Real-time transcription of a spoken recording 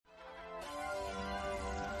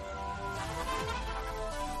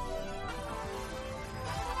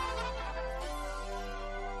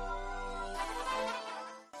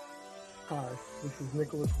is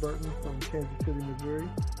Nicholas Burton from Kansas City, Missouri.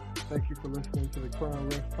 Thank you for listening to the Crown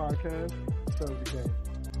Refs Podcast. Serve the game.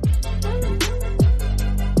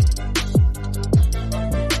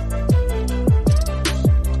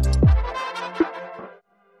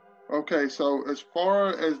 Okay, so as far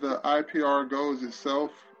as the IPR goes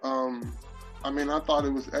itself, I thought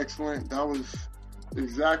it was excellent. That was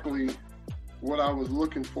exactly what I was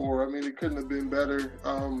looking for. It couldn't have been better.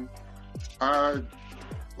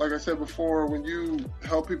 Like I said before, when you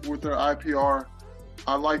help people with their IPR,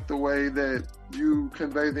 I like the way that you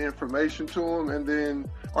convey the information to them. And then,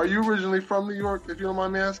 are you originally from New York, if you don't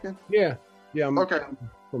mind me asking? Yeah, I'm okay.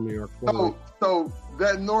 From New York. So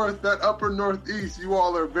that upper northeast, you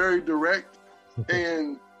all are very direct,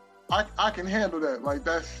 and I can handle that. Like,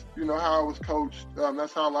 that's, how I was coached.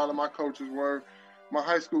 That's how a lot of my coaches were. My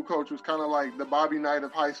high school coach was kind of like the Bobby Knight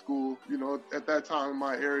of high school, at that time in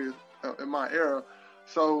my era.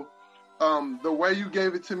 So the way you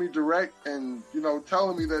gave it to me direct and,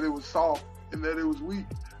 telling me that it was soft and that it was weak,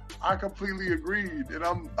 I completely agreed. And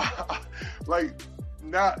I'm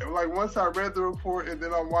once I read the report and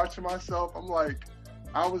then I'm watching myself, I'm like,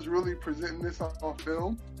 I was really presenting this on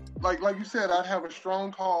film. Like you said, I'd have a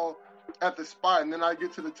strong call at the spot, and then I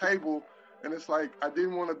get to the table, and it's like I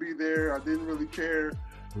didn't want to be there. I didn't really care.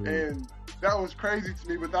 And that was crazy to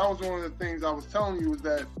me. But that was one of the things I was telling you, was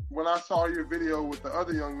that when I saw your video with the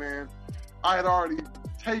other young man, I had already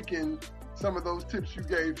taken some of those tips you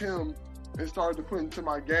gave him and started to put into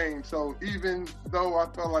my game. So even though I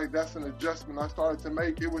felt like that's an adjustment I started to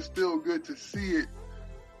make, it was still good to see it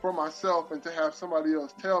for myself and to have somebody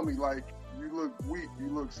else tell me, like, you look weak, you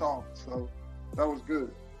look soft. So that was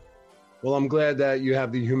good. Well, I'm glad that you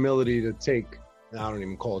have the humility to take, I don't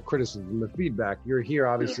even call it criticism, the feedback. You're here,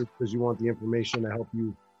 obviously, because you want the information to help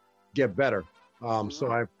you get better. So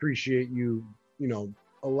I appreciate you,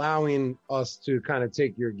 allowing us to kind of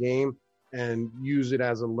take your game and use it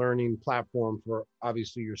as a learning platform for,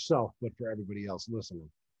 obviously, yourself, but for everybody else listening.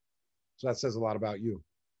 So that says a lot about you.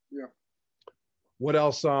 Yeah. What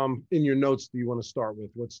else in your notes do you want to start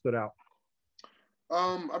with? What stood out?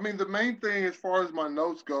 The main thing as far as my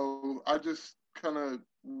notes go, I just kind of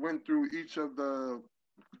went through each of the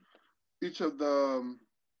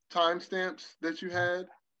timestamps that you had,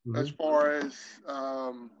 as far as,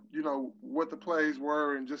 what the plays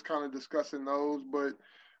were, and just kind of discussing those. But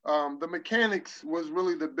the mechanics was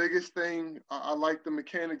really the biggest thing. I liked the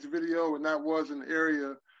mechanics video, and that was an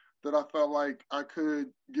area that I felt like I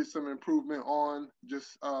could get some improvement on,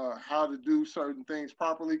 just how to do certain things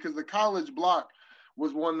properly. Because the college block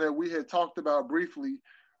was one that we had talked about briefly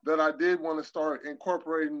that I did want to start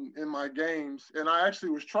incorporating in my games. And I actually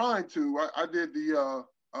was trying to. I did the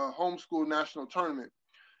homeschool national tournament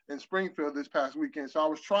in Springfield this past weekend. So I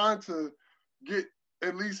was trying to get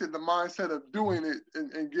at least in the mindset of doing it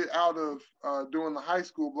and get out of doing the high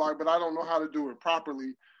school block, but I don't know how to do it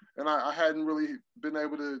properly. And I hadn't really been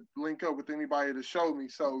able to link up with anybody to show me.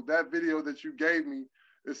 So that video that you gave me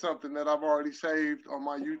is something that I've already saved on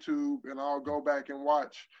my YouTube, and I'll go back and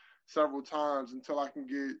watch several times until I can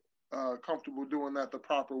get comfortable doing that the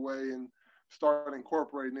proper way and start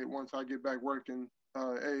incorporating it once I get back working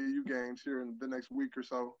AAU games here in the next week or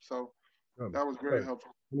so. So that was very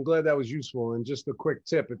helpful. I'm glad that was useful. And just a quick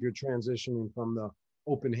tip, if you're transitioning from the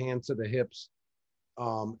open hand to the hips,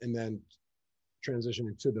 and then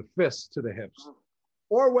transitioning to the fists to the hips,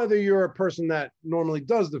 or whether you're a person that normally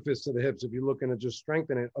does the fists to the hips, if you're looking to just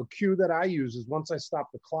strengthen it, a cue that I use is once I stop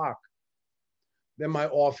the clock, then my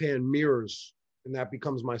offhand mirrors, and that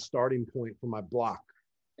becomes my starting point for my block.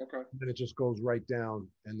 Okay. Then it just goes right down,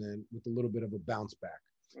 and then with a little bit of a bounce back.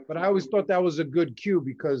 But I always thought that was a good cue,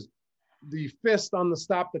 because the fist on the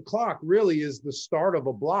stop the clock really is the start of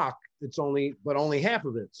a block. It's only half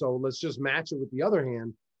of it. So let's just match it with the other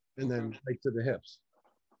hand, and then right to the hips.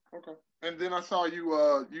 Okay. And then I saw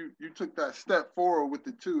you you took that step forward with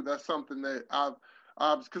the two. That's something that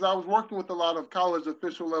because I was working with a lot of college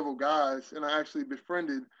official level guys, and I actually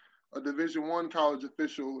befriended a Division I college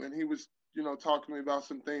official, and he was, talking to me about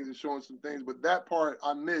some things and showing some things. But that part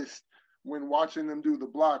I missed when watching them do the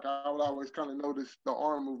block. I would always kind of notice the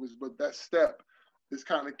arm movements, but that step is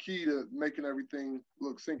kind of key to making everything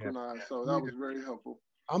look synchronized. So that was very helpful.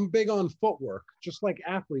 I'm big on footwork, just like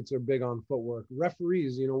athletes are big on footwork.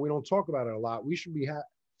 Referees, we don't talk about it a lot. We should be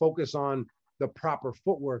focus on the proper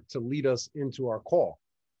footwork to lead us into our call.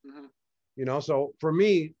 So for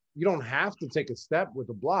me, you don't have to take a step with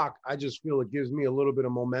a block. I just feel it gives me a little bit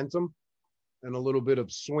of momentum and a little bit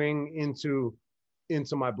of swing into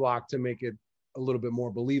my block to make it a little bit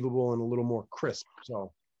more believable and a little more crisp.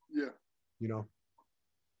 So, yeah,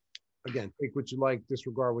 again, take what you like,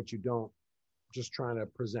 disregard what you don't. just trying to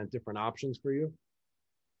present different options for you.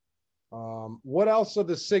 What else are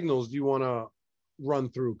the signals do you want to run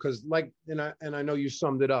through? Because and I know you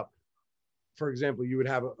summed it up. For example, you would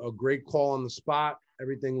have a great call on the spot.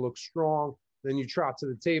 Everything looks strong. Then you trot to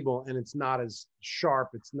the table and it's not as sharp.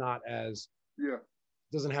 It's not as,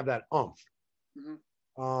 doesn't have that umph.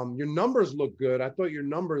 Mm-hmm. Your numbers look good. I thought your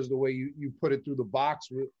numbers, the way you put it through the box,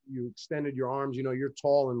 you extended your arms, you're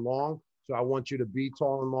tall and long. So I want you to be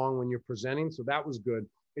tall and long when you're presenting. So that was good.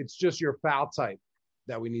 It's just your foul type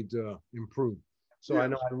that we need to improve. So I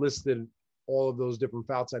know I listed all of those different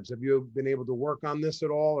foul types. Have you been able to work on this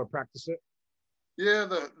at all or practice it? Yeah,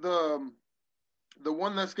 the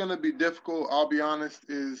one that's going to be difficult, I'll be honest,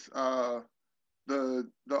 is the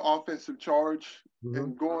offensive charge,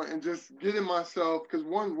 and going and just getting myself, because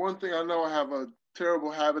one thing I know I have a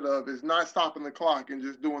terrible habit of is not stopping the clock and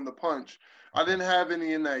just doing the punch. I didn't have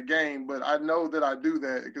any in that game, but I know that I do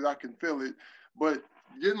that because I can feel it. But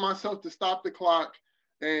getting myself to stop the clock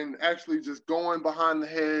and actually just going behind the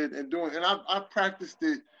head and doing, and I've practiced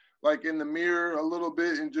it like in the mirror a little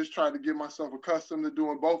bit and just try to get myself accustomed to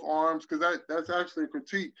doing both arms, because that's actually a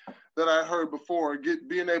critique that I heard before,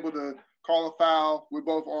 being able to call a foul with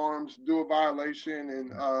both arms, do a violation,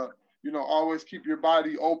 and always keep your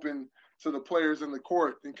body open to the players in the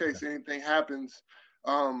court in case anything happens.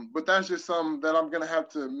 But that's just something that I'm going to have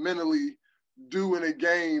to mentally do in a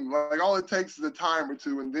game. Like all it takes is a time or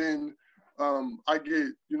two, and then I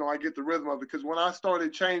get the rhythm of it. Because when I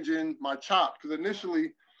started changing my chop, because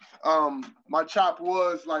initially my chop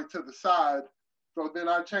was like to the side, so then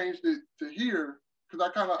I changed it to here because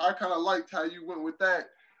I kind of liked how you went with that.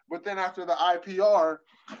 But then after the IPR,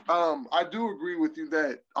 I do agree with you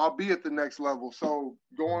that I'll be at the next level. So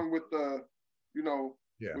going with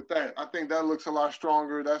with that, I think that looks a lot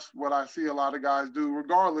stronger. That's what I see a lot of guys do,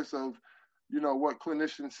 regardless of what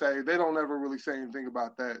clinicians say. They don't ever really say anything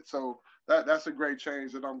about that. So that's a great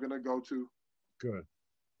change that I'm going to go to. Good.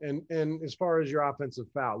 And as far as your offensive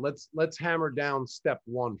foul, let's hammer down step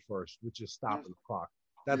one first, which is stopping the clock.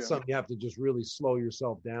 That's something you have to just really slow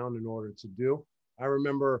yourself down in order to do. I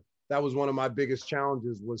remember that was one of my biggest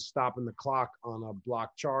challenges, was stopping the clock on a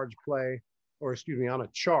block charge play, on a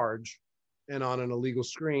charge and on an illegal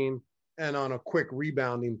screen and on a quick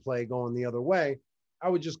rebounding play going the other way. I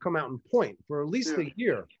would just come out and point for at least a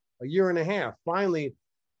year and a half. Finally,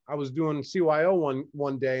 I was doing CYO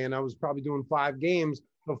one day, and I was probably doing 5 games.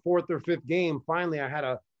 The 4th or 5th game, finally I had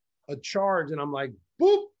a charge, and I'm like,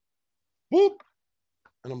 boop, boop.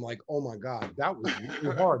 And I'm like, oh my God, that was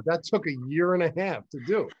really hard. That took a year and a half to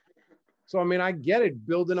do. So, I mean, I get it.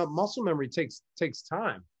 Building up muscle memory takes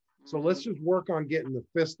time. So let's just work on getting the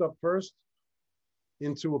fist up first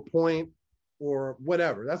into a point or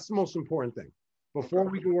whatever. That's the most important thing. Before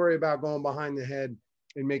we can worry about going behind the head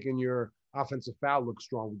and making your offensive foul look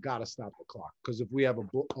strong, we got to stop the clock. Because if we have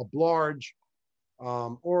a blarge,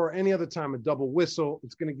 or any other time a double whistle,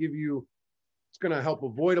 it's going to help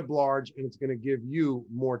avoid a blarge, and it's going to give you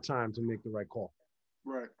more time to make the right call.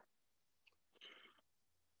 Right.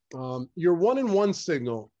 Your 1-and-1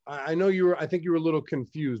 signal, I think you were a little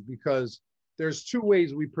confused, because there's 2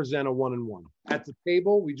 ways we present a 1-and-1. At the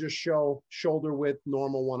table, we just show shoulder width,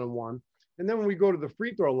 normal 1-and-1. And then when we go to the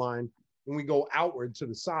free throw line and we go outward to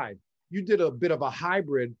the side, you did a bit of a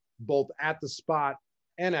hybrid, both at the spot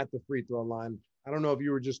and at the free throw line. I don't know if you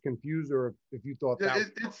were just confused or if you thought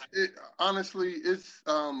that. Honestly, it's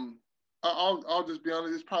I'll just be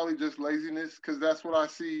honest. It's probably just laziness, because that's what I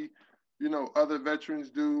see. Other veterans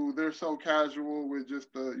do. They're so casual with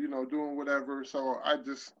just doing whatever. So I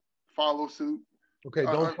just follow suit. Okay,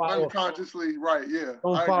 don't follow unconsciously. Right? Yeah.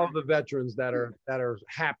 Don't follow the veterans that are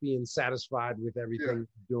happy and satisfied with everything you're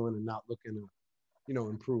doing and not looking to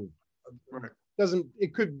improve. Right.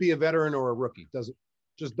 It could be a veteran or a rookie.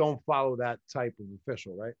 Just don't follow that type of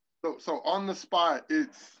official, right? So on the spot,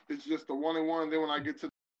 it's just a 1-and-1. Then when I get to,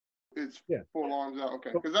 it's full arms out.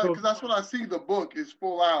 Okay, because that's what I see. The book is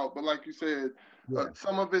full out, but like you said,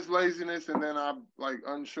 some of it's laziness, and then I'm like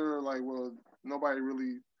unsure. Like, well, nobody's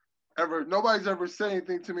ever said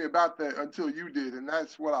anything to me about that until you did, and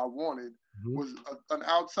that's what I wanted, was an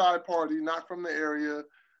outside party, not from the area,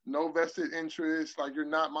 no vested interest. Like, you're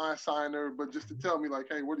not my assigner, but just to tell me, like,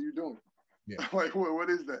 hey, what are you doing? Yeah. Like, what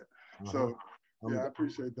is that? So I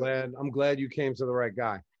appreciate that. I'm glad you came to the right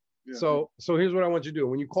guy. Yeah. So here's what I want you to do.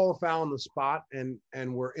 When you call a foul on the spot and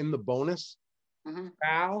we're in the bonus,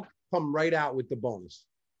 foul, come right out with the bonus.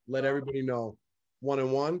 Let everybody know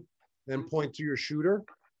 1-and-1, then point to your shooter.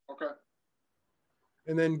 Okay.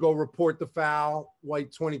 And then go report the foul,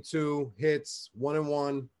 white 22, hits,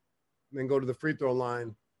 1-and-1, then go to the free throw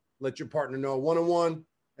line. Let your partner know 1-and-1,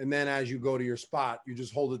 And then as you go to your spot, you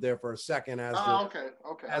just hold it there for a second as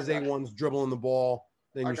as A1's dribbling the ball,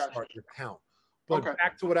 then you start your count. But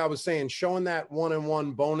back to what I was saying, showing that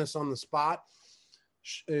 1-on-1 bonus on the spot,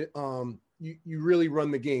 you really run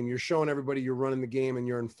the game. You're showing everybody you're running the game and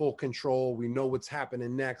you're in full control. We know what's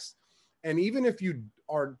happening next. And even if you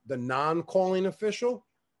are the non-calling official,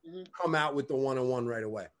 come out with the 1-on-1 right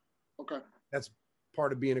away. Okay. That's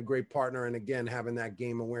part of being a great partner. And again, having that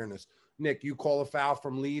game awareness. Nick, you call a foul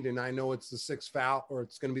from lead, and I know it's the 6th foul, or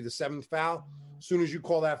it's going to be the 7th foul. As soon as you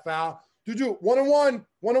call that foul, do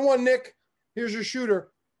 1-on-1, Nick. Here's your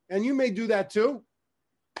shooter. And you may do that too,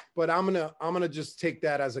 but I'm gonna just take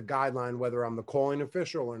that as a guideline, whether I'm the calling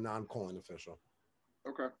official or non-calling official.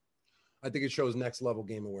 Okay. I think it shows next level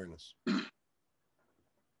game awareness.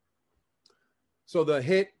 So the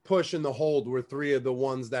hit, push, and the hold were 3 of the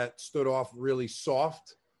ones that stood off really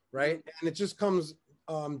soft, right? And it just comes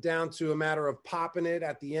down to a matter of popping it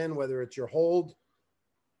at the end, whether it's your hold,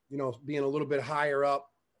 being a little bit higher up,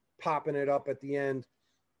 popping it up at the end.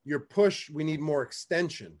 Your push, we need more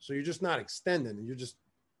extension. So you're just not extending, you're just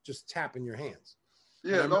tapping your hands.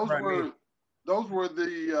 Yeah, those were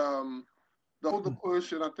the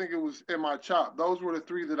push, and I think it was in my chop. Those were the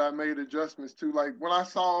 3 that I made adjustments to. Like when I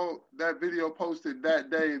saw that video posted that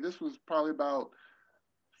day, this was probably about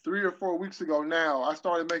 3 or 4 weeks ago now, I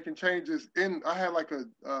started making changes I had like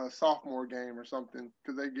a sophomore game or something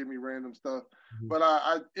because they give me random stuff. But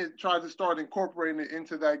I tried to start incorporating it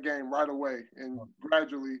into that game right away. And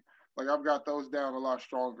gradually, like I've got those down a lot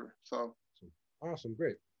stronger. So awesome.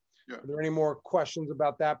 Great. Yeah. Are there any more questions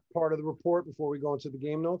about that part of the report before we go into the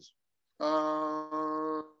game notes?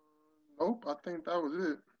 Nope. I think that was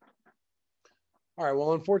it. All right.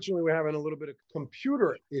 Well, unfortunately, we're having a little bit of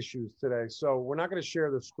computer issues today, so we're not going to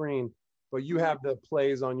share the screen, but you have the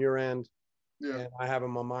plays on your end, and I have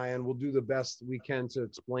them on my end. We'll do the best we can to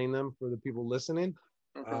explain them for the people listening.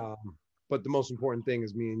 Okay. But the most important thing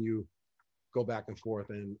is me and you go back and forth,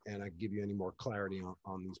 and I give you any more clarity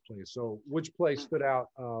on these plays. So which play stood out?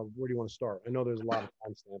 Where do you want to start? I know there's a lot of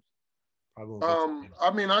timestamps. I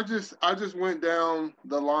mean, I just went down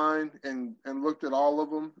the line and looked at all of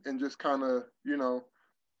them and just kind of,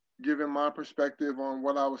 giving my perspective on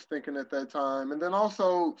what I was thinking at that time. And then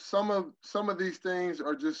also some of these things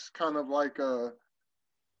are just kind of like a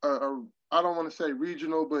I don't want to say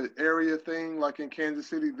regional, but area thing. Like in Kansas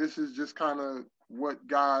City, this is just kind of what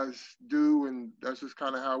guys do, and that's just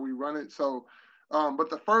kind of how we run it. So, but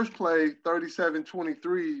the first play,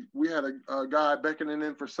 37-23, we had a guy beckoning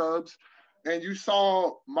in for subs. And you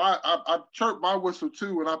saw I chirped my whistle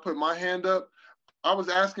too when I put my hand up. I was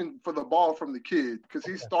asking for the ball from the kid because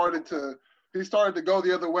he started to go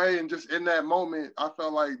the other way, and just in that moment, I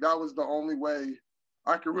felt like that was the only way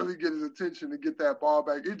I could really get his attention to get that ball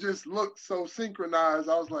back. It just looked so synchronized.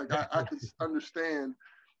 I was like, I could understand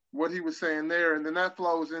what he was saying there, and then that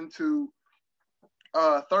flows into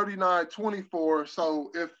 39-24.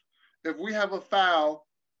 So if we have a foul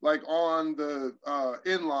like on the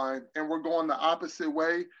inline and we're going the opposite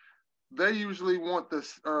way, they usually want the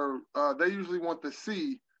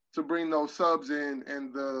C to bring those subs in,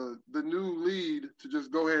 and the new lead to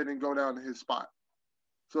just go ahead and go down to his spot.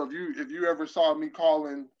 So if you ever saw me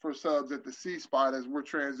calling for subs at the C spot as we're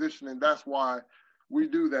transitioning, that's why we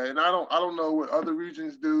do that. And I don't know what other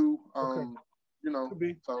regions do. Could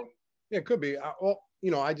be. So yeah, it could be.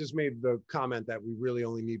 I just made the comment that we really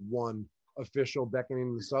only need one official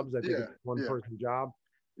beckoning the subs. I think it's one person job.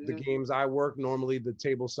 The games I work, normally the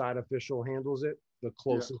table side official handles it. The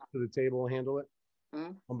closest to the table will handle it.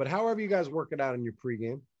 But however you guys work it out in your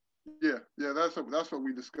pregame. Yeah, that's what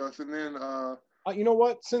we discuss. And then you know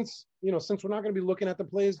what? Since we're not going to be looking at the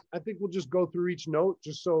plays, I think we'll just go through each note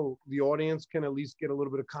just so the audience can at least get a little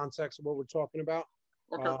bit of context of what we're talking about.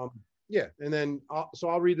 Okay. And then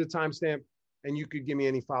I'll read the timestamp, and you could give me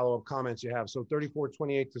any follow-up comments you have. So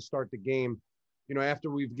 34-28 to start the game. After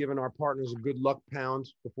we've given our partners a good luck pound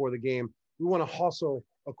before the game, we want to hustle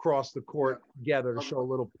across the court together to show a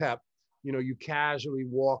little pep. You casually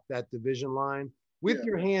walk that division line with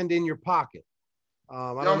your hand in your pocket.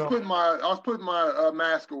 I was putting my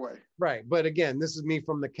mask away. Right, but again, this is me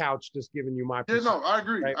from the couch, just giving you my perspective. Yeah, no, I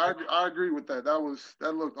agree. Right? I agree with that.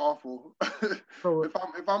 That looked awful. So,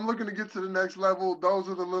 if I'm looking to get to the next level, those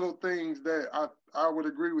are the little things that I would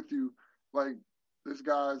agree with you. Like, this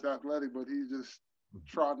guy's athletic, but he's just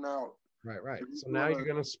trotting out. Right. So now you're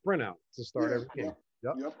going to sprint out to start every game.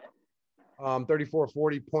 Yep.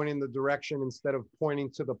 34-40, pointing the direction instead of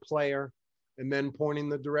pointing to the player and then pointing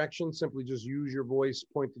the direction. Simply just use your voice,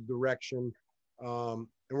 point the direction. And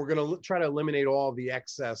we're going to try to eliminate all the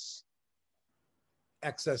excess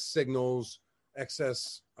signals,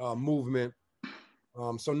 excess movement.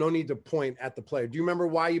 So no need to point at the player. Do you remember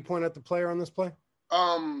why you point at the player on this play?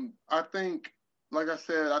 I think, like I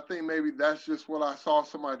said, I think maybe that's just what I saw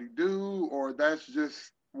somebody do, or that's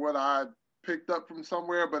just what I picked up from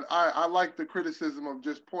somewhere. But I like the criticism of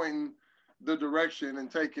just pointing the direction and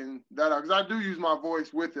taking that out, because I do use my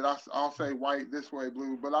voice with it. I'll say white this way,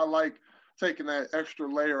 blue, but I like taking that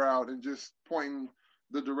extra layer out and just pointing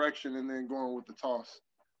the direction and then going with the toss.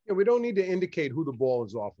 Yeah, we don't need to indicate who the ball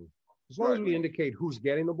is off of. As long as we indicate who's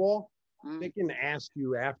getting the ball, they can ask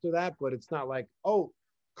you after that, but it's not like, oh,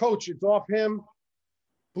 coach, it's off him,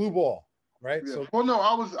 blue ball, right? Yeah. So, well, no,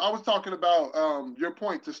 I was talking about your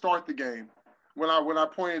point to start the game when I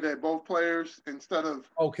pointed at both players instead of.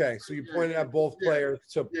 Okay, so you pointed at both players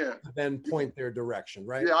to then point their direction,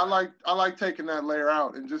 right? Yeah, I like taking that layer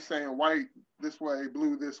out and just saying white this way,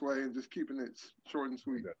 blue this way, and just keeping it short and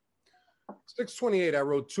sweet. Okay. 628, I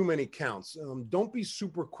wrote too many counts. Don't be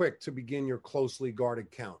super quick to begin your closely guarded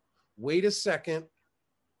count. Wait a second.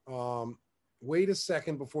 Wait a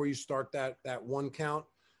second before you start that one count.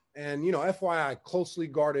 And, FYI, closely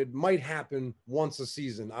guarded might happen once a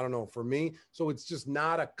season. I don't know, for me. So it's just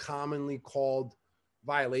not a commonly called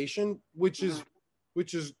violation, which is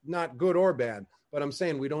not good or bad. But I'm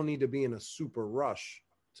saying we don't need to be in a super rush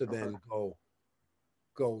to then go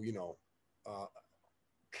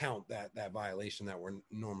count that violation that we're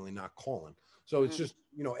normally not calling. So it's just,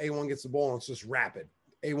 A1 gets the ball and it's just rapid.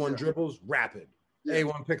 A1 dribbles, rapid.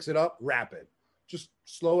 A1 picks it up, rapid. Just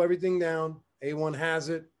slow everything down. A1 has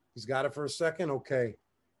it. He's got it for a second. Okay,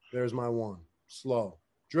 there's my one. Slow.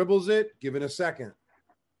 Dribbles it, give it a second.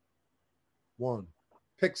 One.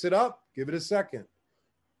 Picks it up, give it a second.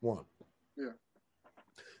 One. Yeah.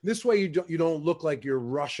 This way you don't look like you're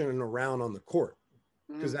rushing around on the court,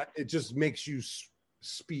 because it just makes you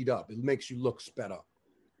speed up. It makes you look sped up.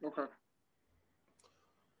 Okay.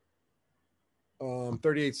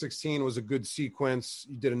 38-16 was a good sequence.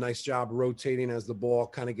 You did a nice job rotating as the ball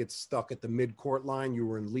kind of gets stuck at the midcourt line. You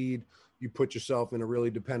were in lead. You put yourself in a really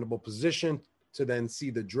dependable position to then see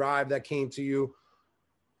the drive that came to you.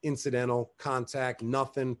 Incidental, contact,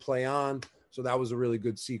 nothing, play on. So that was a really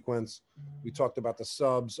good sequence. We talked about the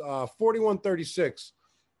subs. 41-36,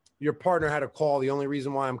 your partner had a call. The only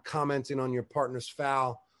reason why I'm commenting on your partner's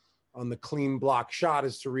foul on the clean block shot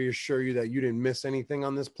is to reassure you that you didn't miss anything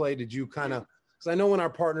on this play. Did you kind of, because I know when our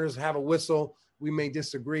partners have a whistle, we may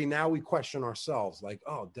disagree. Now we question ourselves like,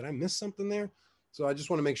 oh, did I miss something there? So I just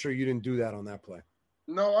want to make sure you didn't do that on that play.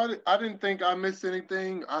 No, I didn't think I missed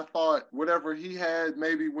anything. I thought whatever he had,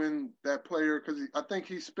 maybe when that player, because I think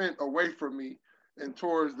he spent away from me and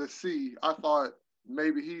towards the sea, I thought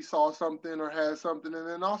maybe he saw something or had something. And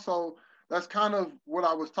then also, that's kind of what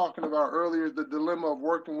I was talking about earlier, the dilemma of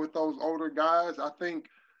working with those older guys. I think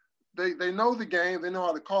they know the game, they know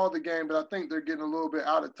how to call the game, but I think they're getting a little bit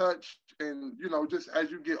out of touch. And, just as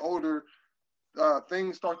you get older,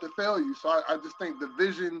 things start to fail you. So I just think the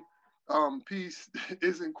vision piece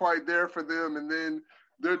isn't quite there for them. And then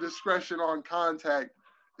their discretion on contact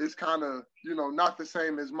is kind of, not the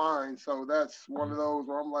same as mine. So that's one of those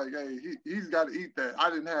where I'm like, hey, he's got to eat that. I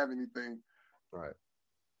didn't have anything. Right.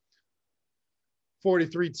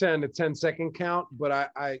 43-10, a 10-second count,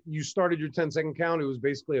 but you started your 10-second count. It was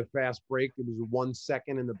basically a fast break. It was 1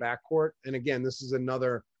 second in the backcourt. And again, this is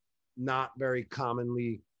another not very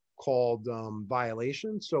commonly called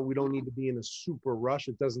violation. So we don't need to be in a super rush.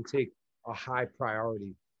 It doesn't take a high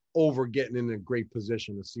priority over getting in a great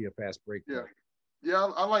position to see a fast break. Yeah.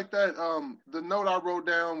 Yeah, I like that. The note I wrote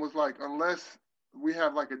down was like, unless we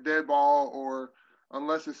have like a dead ball or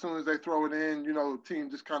unless as soon as they throw it in, the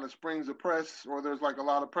team just kind of springs a press or there's like a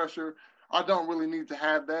lot of pressure. I don't really need to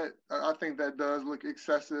have that. I think that does look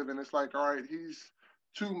excessive. And it's like, all right, he's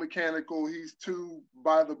too mechanical. He's too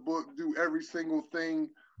by the book, do every single thing,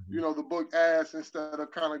 the book asks instead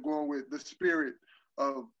of kind of going with the spirit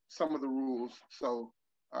of some of the rules. So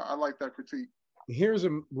I like that critique. Here's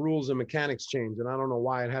a rules and mechanics change, and I don't know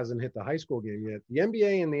why it hasn't hit the high school game yet. The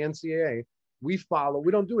NBA and the NCAA,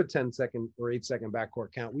 we don't do a 10-second or 8-second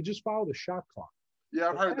backcourt count. We just follow the shot clock. Yeah,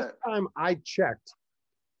 I've heard that. Last time I checked,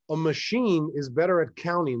 a machine is better at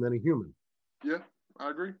counting than a human. Yeah, I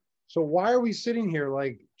agree. So why are we sitting here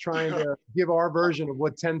like trying to give our version of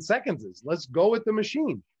what 10 seconds is? Let's go with the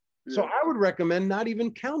machine. Yeah. So I would recommend not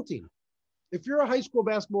even counting. If you're a high school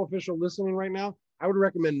basketball official listening right now, I would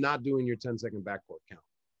recommend not doing your 10-second backcourt count.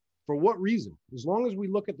 For what reason? As long as we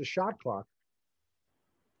look at the shot clock,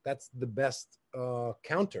 that's the best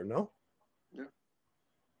counter, no? Yeah.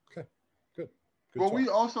 Okay, good. Well, talk. We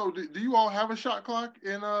also, do you all have a shot clock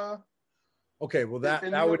in Okay, well,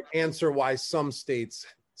 that would answer why some states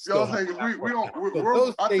Y'all saying we don't.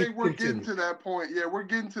 So I think we're getting to that point. Yeah, we're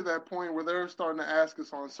getting to that point where they're starting to ask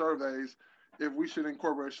us on surveys if we should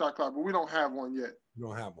incorporate a shot clock, but we don't have one yet. You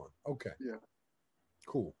don't have one. Okay. Yeah.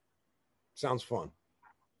 Cool. Sounds fun.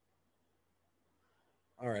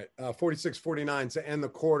 All right. 46-49 to end the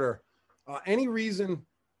quarter. Any reason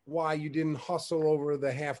why you didn't hustle over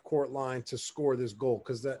the half court line to score this goal?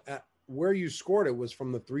 Because where you scored it was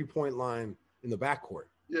from the 3-point line in the backcourt.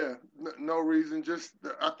 Yeah, no reason. Just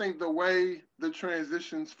I think the way the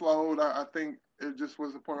transitions flowed, I think it just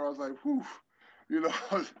was a point where I was like, whew,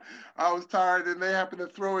 I was tired, and they happened to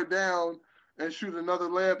throw it down and shoot another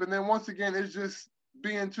layup. And then once again, it's just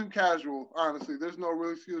being too casual, honestly. There's no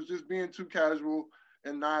real excuse, just being too casual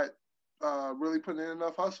and not really putting in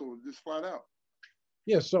enough hustle, just flat out.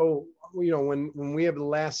 Yeah, so, when we have the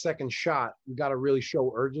last second shot, we got to really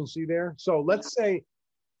show urgency there. So let's say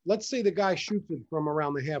the guy shoots it from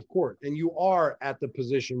around the half court and you are at the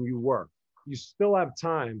position you were. You still have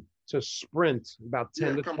time to sprint about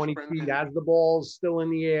 10 to 20 feet as the ball's still in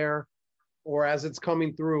the air or as it's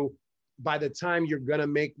coming through. By the time you're going to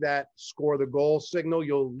make that score the goal signal,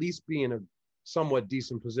 you'll at least be in a somewhat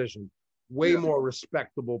decent position, way more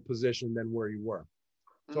respectable position than where you were.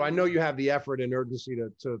 So I know you have the effort and urgency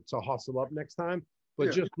to hustle up next time,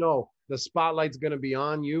 but just know the spotlight's going to be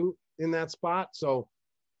on you in that spot. So,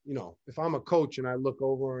 if I'm a coach and I look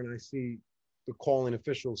over and I see the calling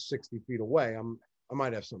official 60 feet away, I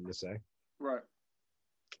might have something to say. Right.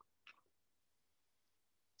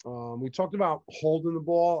 We talked about holding the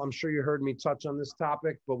ball. I'm sure you heard me touch on this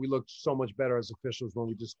topic, but we looked so much better as officials when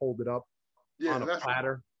we just hold it up on a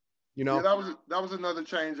platter. Yeah, that was another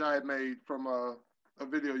change I had made from a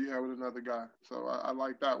video you had with another guy. So I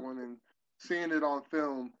like that one, and seeing it on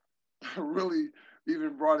film really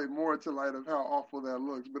even brought it more to light of how awful that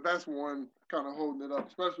looks. But that's one kind of holding it up,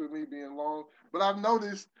 especially with me being long. But I've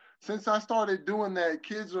noticed since I started doing that,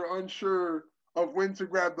 kids are unsure of when to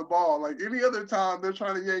grab the ball. Like any other time, they're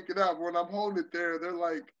trying to yank it out. But when I'm holding it there, they're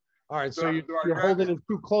like, all right, so you're holding it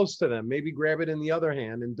too close to them. Maybe grab it in the other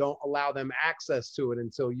hand and don't allow them access to it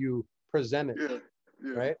until you present it.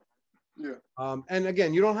 Yeah. Right? Yeah. And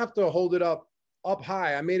again, you don't have to hold it up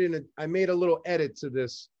high. I made a little edit to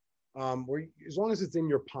this. Where as long as it's in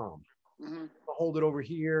your palm, hold it over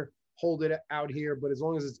here, hold it out here, but as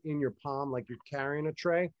long as it's in your palm, like you're carrying a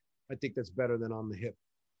tray, I think that's better than on the hip.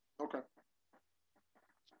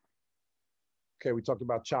 Okay, we talked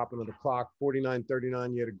about chopping of the clock.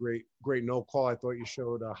 49-39, you had a great no call. I thought you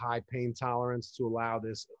showed a high pain tolerance to allow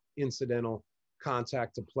this incidental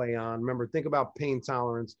contact to play on. Remember, think about pain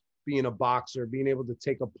tolerance, being a boxer, being able to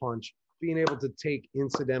take a punch, being able to take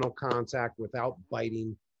incidental contact without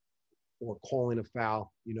biting or calling a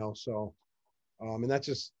foul, so, and that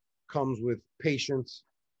just comes with patience,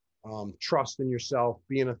 trust in yourself,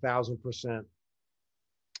 being 1,000%.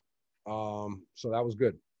 So that was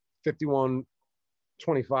good. 51-25,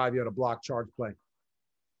 you had a block charge play.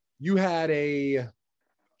 You had a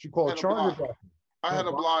charge? I had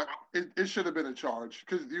a block. It should have been a charge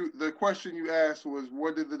because the question you asked was,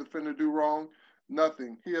 what did the defender do wrong?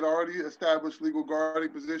 Nothing. He had already established legal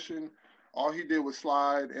guarding position. All he did was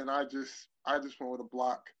slide, and I just went with a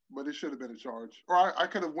block, but it should have been a charge. Or I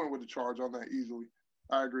could have went with a charge on that easily.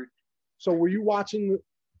 I agree. So were you watching?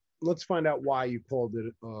 Let's find out why you called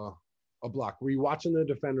it a block. Were you watching the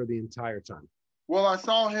defender the entire time? Well, I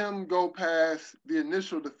saw him go past the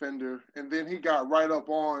initial defender, and then he got right up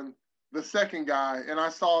on the second guy, and I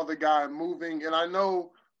saw the guy moving, and I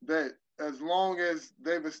know that as long as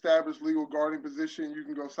they've established legal guarding position, you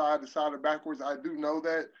can go side to side or backwards. I do know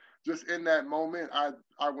that. Just in that moment,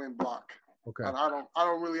 I went block. Okay. And I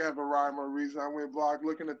don't really have a rhyme or reason. I went block.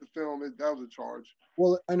 Looking at the film, that was a charge.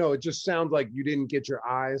 Well, I know it just sounds like you didn't get your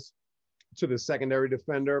eyes to the secondary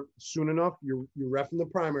defender soon enough. You're reffing the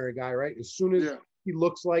primary guy, right? As soon as he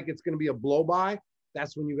looks like it's going to be a blow by,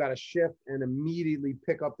 that's when you got to shift and immediately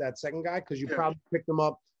pick up that second guy because you probably picked them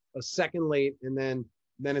up a second late, and then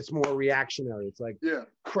it's more reactionary. It's like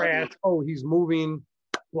crash. Oh, he's moving,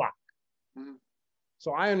 block. Mm-hmm.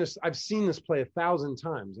 So I've seen this play 1,000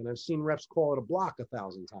 times, and I've seen refs call it a block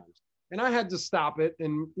 1,000 times. And I had to stop it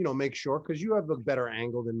and, make sure, because you have a better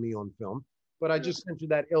angle than me on film. But I just sent you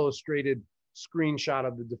that illustrated screenshot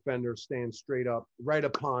of the defender staying straight up right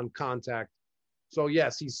upon contact. So,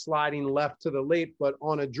 yes, he's sliding left to the late, but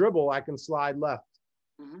on a dribble, I can slide left.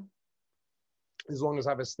 Mm-hmm. As long as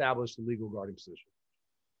I've established the legal guarding position.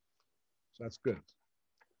 So that's good.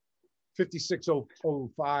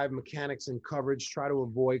 56-05, mechanics and coverage. Try to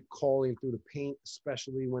avoid calling through the paint,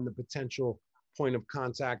 especially when the potential point of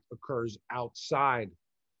contact occurs outside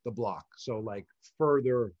the block. So like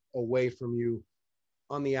further away from you.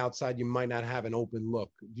 on the outside, you might not have an open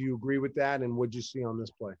look. Do you agree with that? And what'd you see on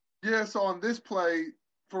this play? Yeah, so on this play,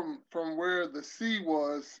 from where the C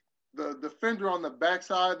was, the defender on the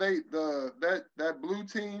backside, that blue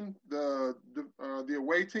team, the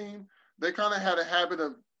away team, they kind of had a habit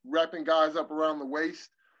of wrapping guys up around the waist.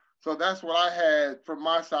 So that's what I had from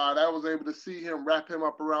my side. I was able to see him wrap him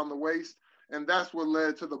up around the waist, and that's what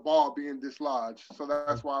led to the ball being dislodged. So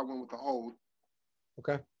that's why I went with the hold.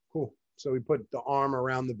 Okay, cool. So we put the arm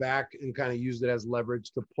around the back and kind of used it as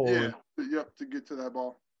leverage to pull. Yeah, yep, to get to that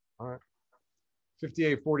ball. All right.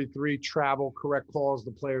 58-43, travel, correct calls.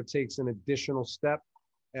 The player takes an additional step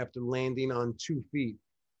after landing on 2 feet.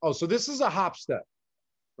 Oh, so this is a hop step,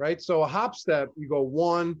 right? So a hop step, you go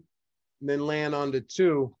 1, and then land onto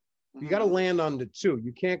 2. You got to land onto 2.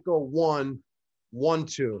 You can't go 1, 1,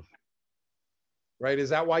 2. Right?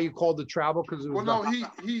 Is that why you called the travel? Because well, no, he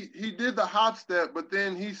did the hop step, but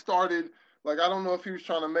then he started, like, I don't know if he was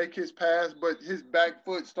trying to make his pass, but his back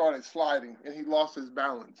foot started sliding and he lost his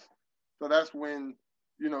balance. So that's when,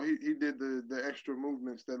 you know, he did the extra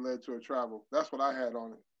movements that led to a travel. That's what I had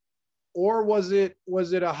on it. Or was it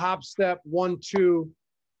a hop step 1, 2,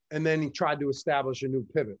 and then he tried to establish a new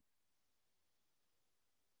pivot?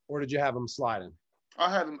 Or did you have him sliding? I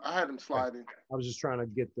had him sliding. I was just trying to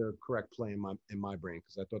get the correct play in my brain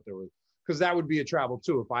because I thought because that would be a travel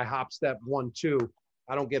too. If I hop step 1, 2,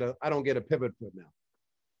 I don't get a pivot foot now.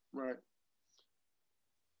 Right.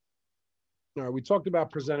 All right. We talked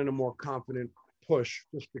about presenting a more confident push,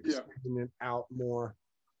 just extending it out more.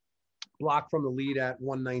 Block from the lead at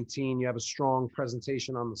 119. You have a strong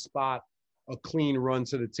presentation on the spot, a clean run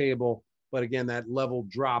to the table. But again, that level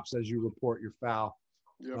drops as you report your foul.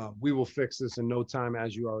 Yep. We will fix this in no time,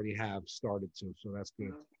 as you already have started to. So that's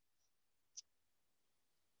good.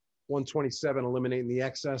 127, eliminating the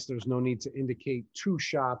excess. There's no need to indicate 2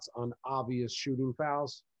 shots on obvious shooting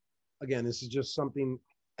fouls. Again, this is just something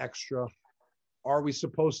extra. Are we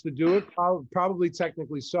supposed to do it? Probably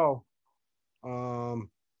technically so.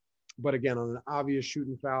 But again, on an obvious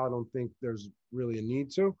shooting foul, I don't think there's really a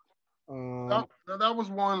need to. That was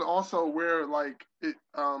one also where, like, it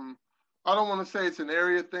I don't want to say it's an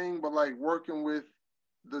area thing, but like working with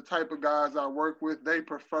the type of guys I work with, they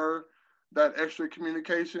prefer that extra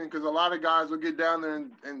communication because a lot of guys will get down there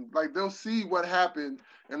and like they'll see what happened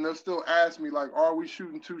and they'll still ask me like, are we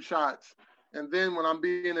shooting 2 shots? And then when I'm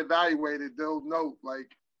being evaluated, they'll note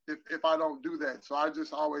like if I don't do that. So I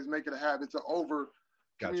just always make it a habit to over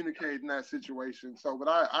communicate in that situation. So, but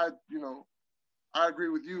I agree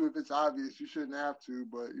with you. If it's obvious, you shouldn't have to,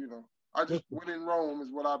 but I just when in Rome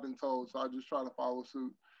is what I've been told. So I just try to follow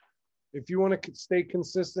suit. If you want to stay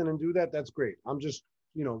consistent and do that, that's great. I'm just,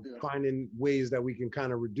 finding ways that we can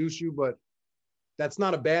kind of reduce you, but that's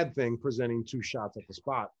not a bad thing, presenting 2 shots at the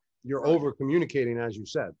spot. You're over communicating, as you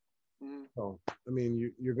said. Mm-hmm. So, I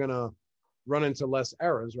mean, you're going to run into less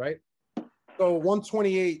errors, right? So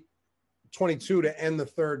 128-22 to end the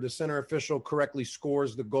third, the center official correctly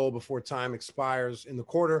scores the goal before time expires in the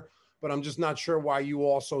quarter. But I'm just not sure why you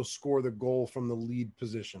also score the goal from the lead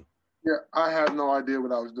position. Yeah, I have no idea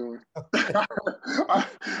what I was doing.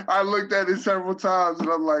 I looked at it several times, and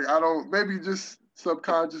I'm like, maybe just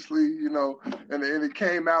subconsciously, and it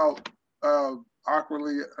came out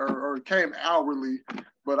awkwardly or it came outwardly,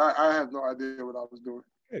 but I have no idea what I was doing.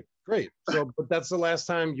 Okay, great. So, but that's the last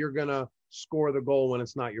time you're going to score the goal when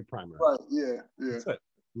it's not your primary. Right, yeah. That's it,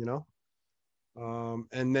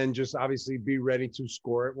 and then just obviously be ready to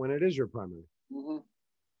score it when it is your primary. Mm-hmm.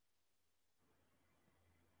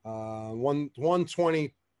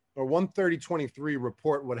 120 or 130-23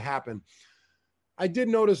 report what happened. I did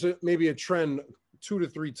notice maybe a trend 2 to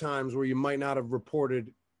 3 times where you might not have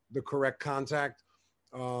reported the correct contact.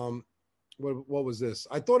 What was this?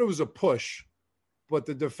 I thought it was a push, but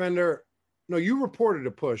the defender, no, you reported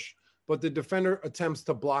a push, but the defender attempts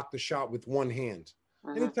to block the shot with one hand.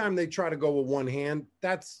 Mm-hmm. Anytime they try to go with one hand,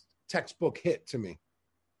 that's textbook hit to me.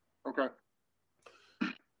 Okay.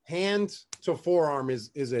 Hand to forearm is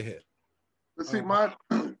a hit. But see, my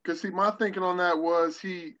thinking on that was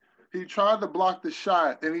he tried to block the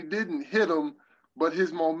shot and he didn't hit him, but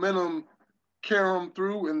his momentum carried him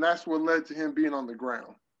through, and that's what led to him being on the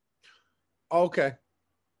ground. Okay.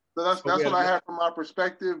 So that's what I have from my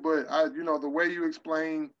perspective, but the way you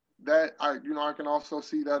explain that, I can also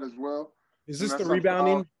see that as well. Is this the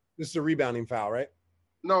rebounding? This is a rebounding foul, right?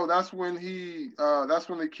 No, that's when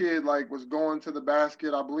the kid was going to the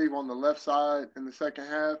basket, I believe on the left side in the second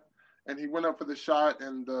half, and he went up for the shot,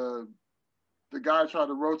 and the guy tried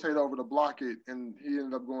to rotate over to block it, and he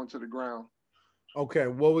ended up going to the ground. Okay,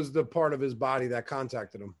 what was the part of his body that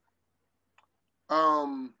contacted him?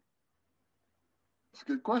 It's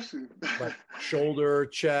a good question. Like shoulder,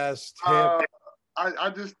 chest, hip.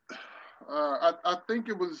 I think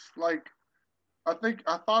it was like I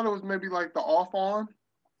thought it was maybe like the off arm.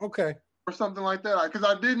 Okay. Or something like that. Because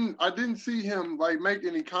I didn't see him like make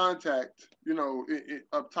any contact,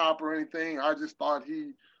 up top or anything. I just thought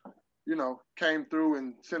he, came through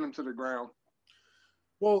and sent him to the ground.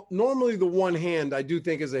 Well, normally the one hand I do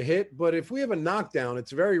think is a hit, but if we have a knockdown,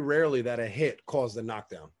 it's very rarely that a hit caused the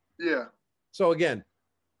knockdown. Yeah. So again,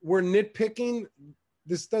 we're nitpicking.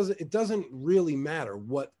 It doesn't really matter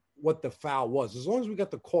what the foul was, as long as we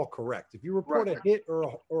got the call correct. If you report a hit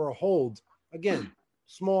or a hold, again,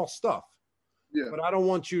 small stuff. Yeah. But I don't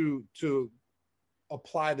want you to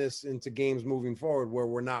apply this into games moving forward where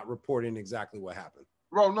we're not reporting exactly what happened.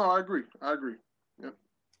 Well, no, I agree. Yep.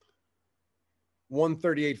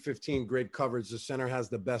 138-15, great coverage. The center has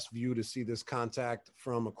the best view to see this contact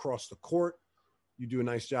from across the court. You do a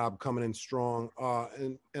nice job coming in strong.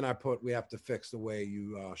 And I put, we have to fix the way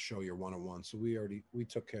you show your one-on-one. So we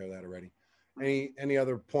took care of that already. Any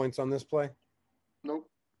other points on this play? Nope.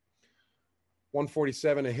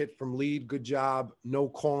 147, a hit from lead. Good job. No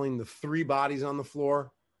calling the 3 bodies on the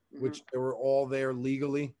floor, which they were all there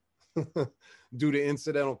legally due to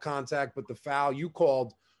incidental contact. But the foul you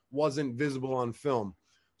called wasn't visible on film.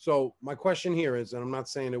 So my question here is, and I'm not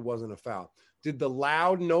saying it wasn't a foul, did the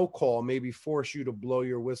loud no call maybe force you to blow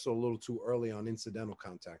your whistle a little too early on incidental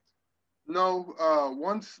contact? No.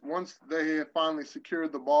 Once they had finally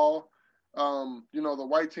secured the ball, the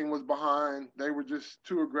white team was behind. They were just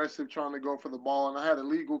too aggressive trying to go for the ball, and I had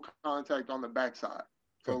illegal contact on the backside.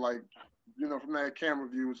 So, from that camera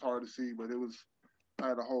view, it was hard to see, but I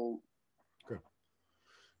had a hold. Okay.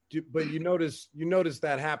 But you notice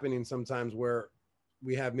that happening sometimes where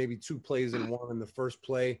we have maybe 2 plays in one, and the first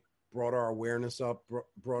play brought our awareness up,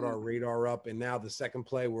 brought our radar up, and now the second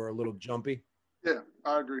play we're a little jumpy. Yeah,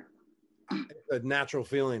 I agree. A natural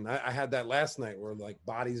feeling. I had that last night where like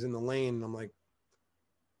bodies in the lane, and I'm like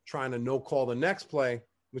trying to no call the next play,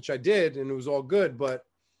 which I did, and it was all good, but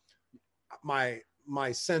my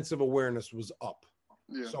sense of awareness was up.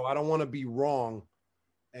 Yeah. So I don't want to be wrong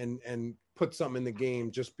and put something in the game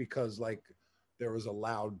just because like there was a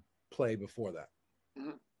loud play before that.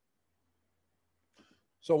 Mm-hmm.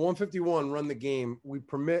 So 151, run the game. We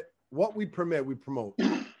promote.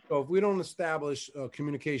 So if we don't establish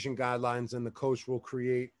communication guidelines, then the coach will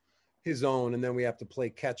create his own, and then we have to play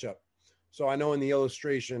catch up. So I know in the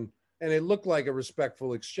illustration, and it looked like a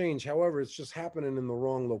respectful exchange. However, it's just happening in the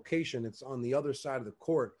wrong location. It's on the other side of the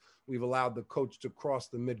court. We've allowed the coach to cross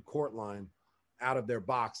the mid-court line out of their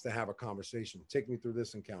box to have a conversation. Take me through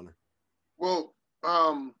this encounter. Well,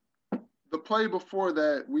 the play before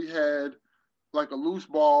that, we had like a loose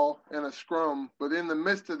ball and a scrum, but in the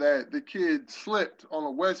midst of that, the kid slipped on a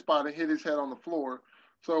wet spot and hit his head on the floor.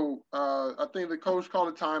 So I think the coach called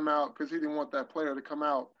a timeout because he didn't want that player to come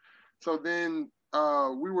out. So then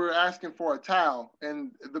we were asking for a towel,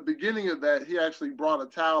 and at the beginning of that, he actually brought a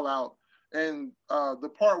towel out. And the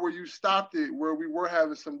part where you stopped it, where we were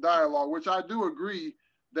having some dialogue, which I do agree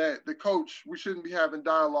that we shouldn't be having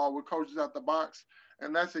dialogue with coaches out the box.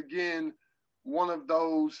 And that's, again, one of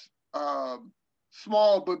those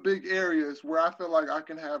small but big areas where I feel like I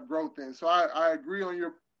can have growth in. So I agree on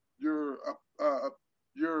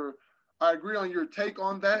I agree on your take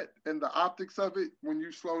on that and the optics of it. When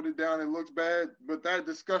you slowed it down, it looks bad. But that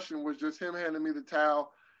discussion was just him handing me the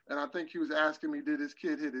towel, and I think he was asking me, did his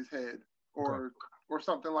kid hit his head or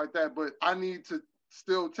something like that. But I need to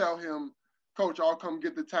still tell him, Coach, I'll come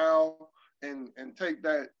get the towel and take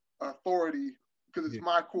that authority because it's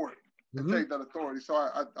my court. And take that authority. So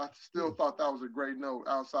I still thought that was a great note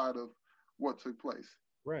outside of what took place.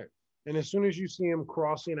 Right. And as soon as you see him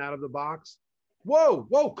crossing out of the box, whoa,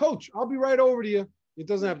 Coach, I'll be right over to you. It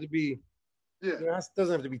doesn't have to be, there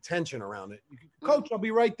doesn't have to be tension around it. Coach, I'll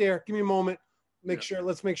be right there. Give me a moment.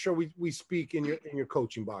 Let's make sure we speak in your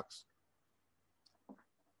coaching box.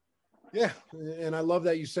 Yeah. And I love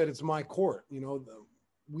that you said it's my court.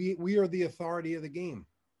 We are the authority of the game.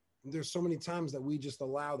 There's so many times that we just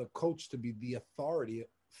allow the coach to be the authority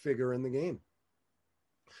figure in the game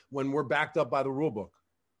when we're backed up by the rule book.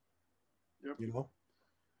 Yep.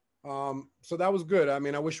 So that was good. I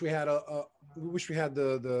mean, I wish we had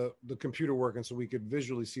the computer working so we could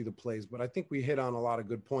visually see the plays, but I think we hit on a lot of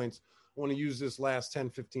good points. I want to use this last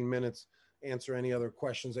 10, 15 minutes, answer any other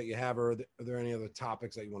questions that you have, or are there any other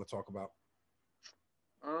topics that you want to talk about?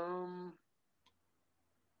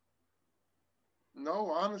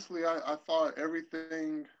 No, honestly, I thought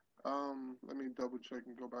everything, let me double check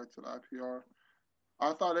and go back to the IPR.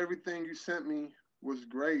 I thought everything you sent me was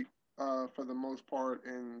great. for the most part.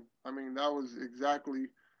 And I mean, that was exactly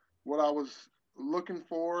what I was looking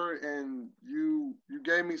for. And you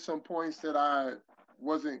gave me some points that I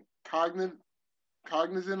wasn't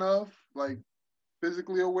cognizant of, like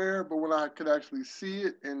physically aware, but when I could actually see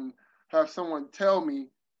it and have someone tell me,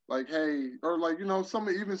 like, hey, or like, some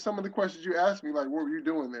of the questions you asked me, like, what were you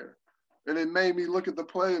doing there? And it made me look at the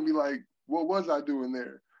play and be like, what was I doing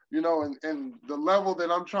there? And the level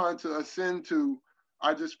that I'm trying to ascend to,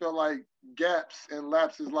 I just feel like gaps and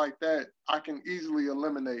lapses like that I can easily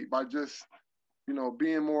eliminate by just,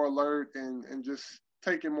 being more alert and just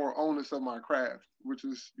taking more onus of my craft, which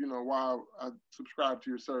is, why I subscribe to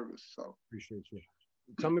your service. So appreciate you.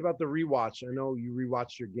 Tell me about the rewatch. I know you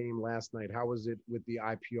rewatched your game last night. How was it with the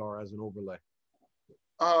IPR as an overlay?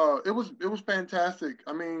 It was fantastic.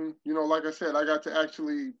 I mean, like I said, I got to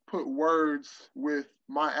actually put words with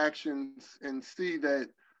my actions and see that,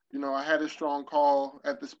 I had a strong call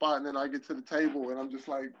at the spot, and then I get to the table and I'm just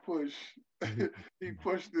like, push. He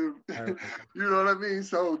pushed him. You know what I mean?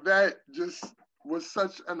 So that just was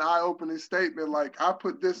such an eye-opening statement. Like, I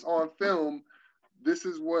put this on film. This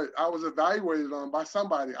is what I was evaluated on by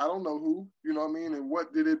somebody. I don't know who, you know what I mean? And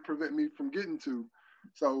what did it prevent me from getting to?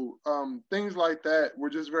 So things like that were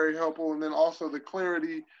just very helpful. And then also the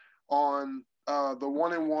clarity on the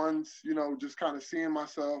 1-and-1s, just kind of seeing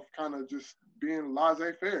myself kind of just being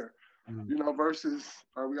laissez-faire, versus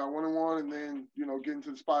we got 1-and-1 and then, getting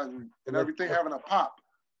to the spot and everything having a pop.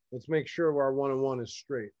 Let's make sure our 1-and-1 is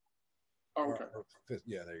straight. Oh, okay.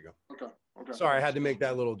 Yeah, there you go. Okay. Sorry, I had to make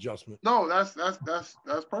that little adjustment. No, that's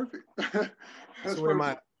perfect. That's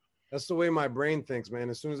the way my brain thinks, man.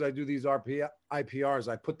 As soon as I do these IPRs,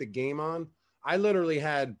 I put the game on. I literally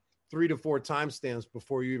had 3 to 4 timestamps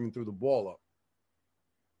before you even threw the ball up.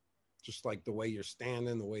 Just like the way you're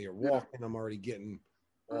standing, the way you're walking, I'm already getting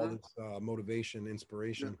all this motivation,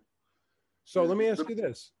 inspiration. Yeah. So let me ask you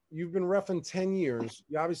this. You've been reffing 10 years.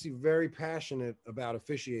 You're obviously very passionate about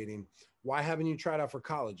officiating. Why haven't you tried out for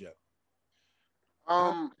college yet?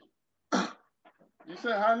 You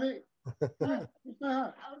said hi, Nick? Yeah, you say hi.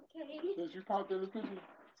 Okay. Since you popped in the picture,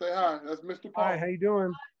 say hi. That's Mr. Paul. Hi, how you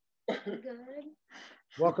doing? Good.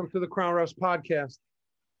 Welcome to the Crown Refs podcast.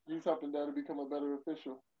 He's helping Dad to become a better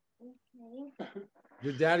official. Okay.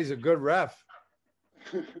 Your daddy's a good ref.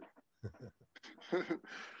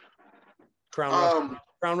 Crown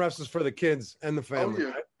Refs is for the kids and the family.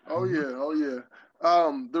 Oh yeah.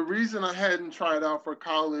 The reason I hadn't tried out for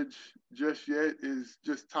college just yet is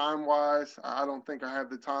just time-wise. I don't think I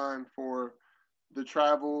have the time for the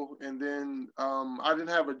travel. And then I didn't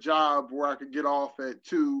have a job where I could get off at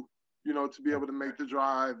 2, to be able to make the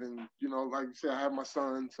drive. And, like you said, I have my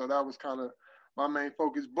son. So that was kind of my main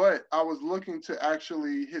focus. But I was looking to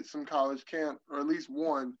actually hit some college camp, or at least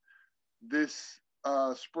one, this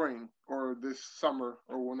spring or this summer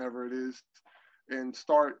or whenever it is, and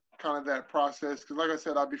start kind of that process. Because like I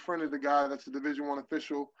said, I befriended a guy that's a Division I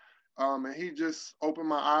official, and he just opened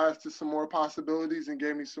my eyes to some more possibilities and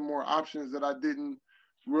gave me some more options that I didn't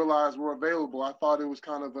realize were available. I thought it was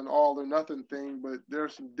kind of an all or nothing thing, but there are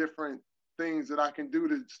some different things that I can do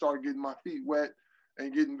to start getting my feet wet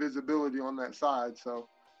and getting visibility on that side. So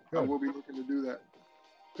Good. I will be looking to do that.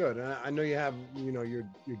 Good. And I know you have, your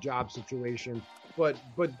job situation, but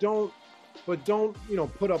don't,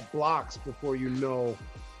 put up blocks before you know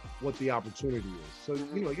what the opportunity is. So,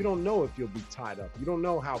 you don't know if you'll be tied up. You don't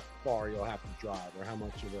know how far you'll have to drive or how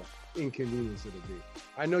much of an inconvenience it'll be.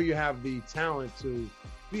 I know you have the talent to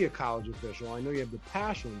be a college official. I know you have the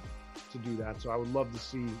passion to do that. So I would love to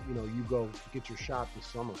see, you go get your shot this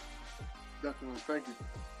summer. Definitely. Thank you.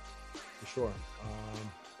 For sure.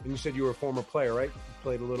 And you said you were a former player, right? You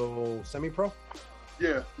played a little semi-pro?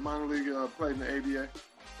 Yeah, minor league, played in the ABA.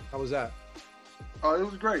 How was that? It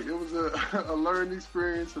was great. It was a learning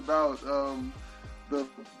experience about the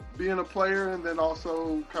being a player, and then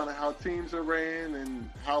also kind of how teams are ran and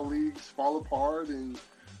how leagues fall apart, and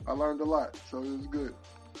I learned a lot. So it was good.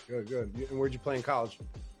 Good. And where'd you play in college?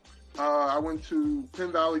 I went to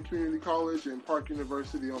Penn Valley Community College and Park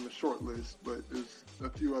University on the short list, but there's a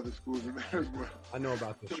few other schools in there as well. I know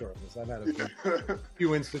about the short list. I've had a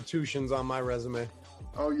few institutions on my resume.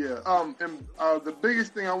 Oh, yeah. And the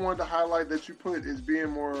biggest thing I wanted to highlight that you put is being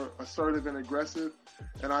more assertive and aggressive.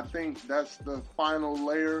 And I think that's the final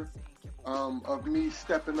layer of me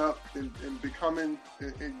stepping up and becoming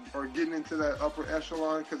or getting into that upper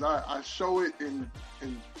echelon, because I show it in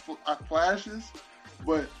flashes,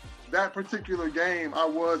 but that particular game, I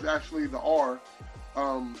was actually the R.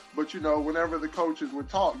 But, whenever the coaches would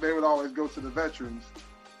talk, they would always go to the veterans.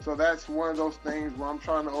 So that's one of those things where I'm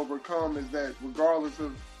trying to overcome, is that regardless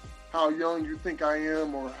of how young you think I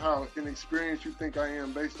am or how inexperienced you think I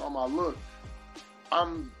am based on my look.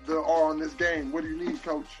 I'm the R on this game. What do you need,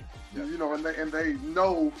 coach? Yeah. You know, and they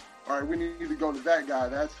know, all right, we need to go to that guy.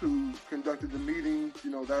 That's who conducted the meeting.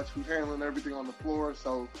 You know, that's who's handling everything on the floor.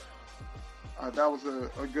 So that was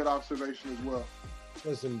a good observation as well.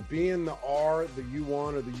 Listen, being the R, the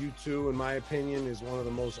U1 or the U2, in my opinion, is one of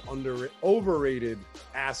the most overrated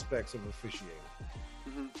aspects of officiating.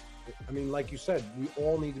 Mm-hmm. I mean, like you said, we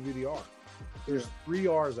all need to be the R. There's 3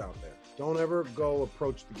 R's out there. Don't ever go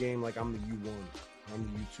approach the game like I'm the U1, I'm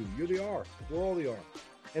the U2. You're the R. We're all the R.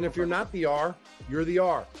 And if you're not the R, you're the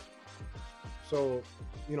R. So,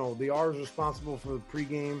 you know, the R is responsible for the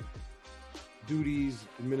pregame duties,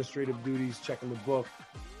 administrative duties, checking the book,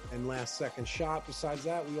 and last second shot. Besides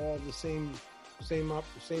that, we all have the same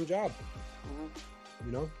job. Mm-hmm.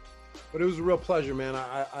 You know? But it was a real pleasure, man.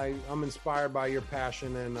 I'm inspired by your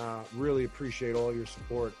passion and really appreciate all your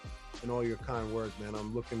support and all your kind words, man.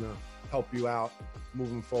 I'm looking to help you out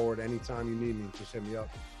moving forward. Anytime you need me, just hit me up.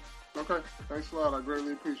 Okay. Thanks a lot. I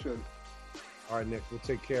greatly appreciate it. All right, Nick. We'll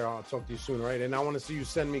take care. I'll talk to you soon, all right? And I want to see you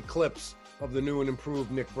send me clips of the new and improved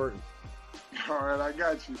Nick Burton. All right. I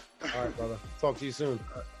got you. All right, brother. Talk to you soon.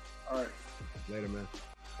 All right. Later, man.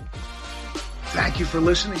 Thank you for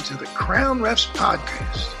listening to the Crown Refs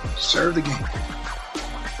Podcast. Serve the game.